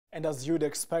And as you'd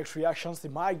expect, reactions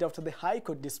emerged after the High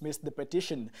Court dismissed the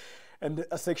petition. And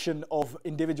a section of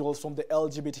individuals from the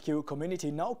LGBTQ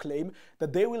community now claim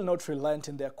that they will not relent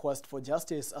in their quest for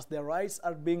justice as their rights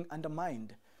are being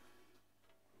undermined.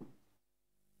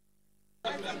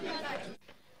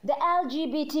 The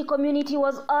LGBT community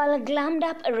was all glammed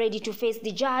up, ready to face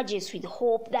the judges with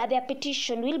hope that their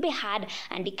petition will be heard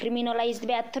and decriminalized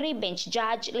by a three-bench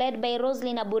judge led by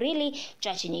Roslyn Aburili,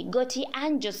 Chachini Goti,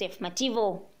 and Joseph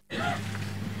Mativo.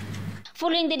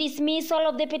 Following the dismissal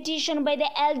of the petition by the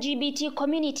LGBT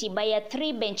community by a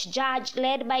three-bench judge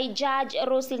led by Judge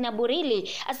Roslyn Aburili,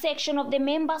 a section of the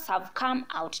members have come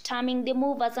out terming the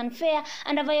move as unfair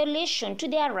and a violation to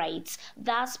their rights,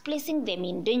 thus placing them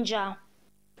in danger.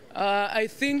 I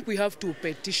think we have to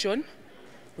petition,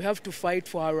 we have to fight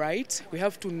for our rights, we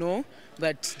have to know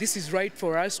that this is right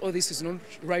for us or this is not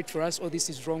right for us or this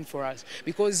is wrong for us,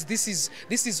 because this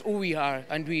is who we are,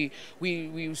 and we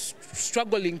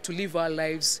struggling to live our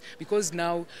lives, because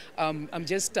now I'm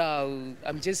just a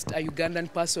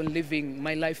Ugandan person living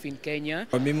my life in Kenya.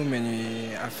 Mimi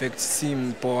mwenye affect si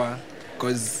mpoa,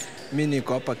 because mimi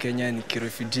niko hapa Kenya ni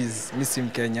refugees, mimi si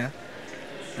Mkenya,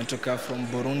 natoka from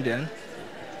Burundi.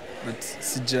 But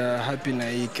sija happy na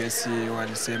hii kesi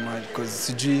walisema, because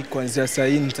sijui kuanzia saa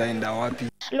hii nitaenda wapi.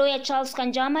 Lawyer Charles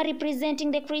Kanjama,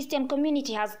 representing the Christian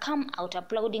community, has come out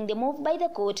applauding the move by the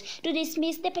court to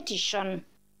dismiss the petition.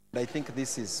 I think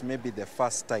this is maybe the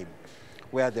first time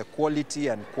where the quality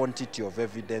and quantity of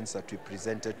evidence that we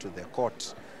presented to the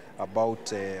court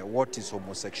about what is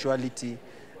homosexuality,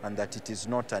 and that it is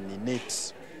not an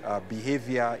innate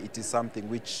behavior, it is something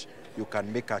which you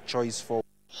can make a choice for.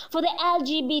 For the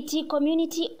LGBT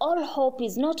community, all hope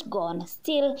is not gone.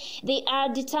 Still, they are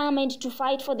determined to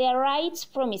fight for their rights,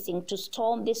 promising to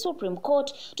storm the Supreme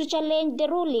Court to challenge the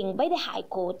ruling by the High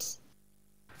Court.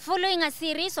 Following a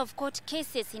series of court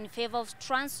cases in favor of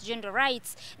transgender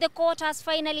rights, the court has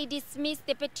finally dismissed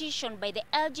the petition by the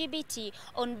LGBT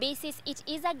on basis it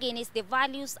is against the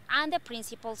values and the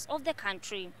principles of the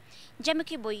country. Jamie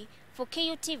Kiboi for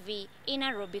KUTV in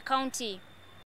Nairobi County.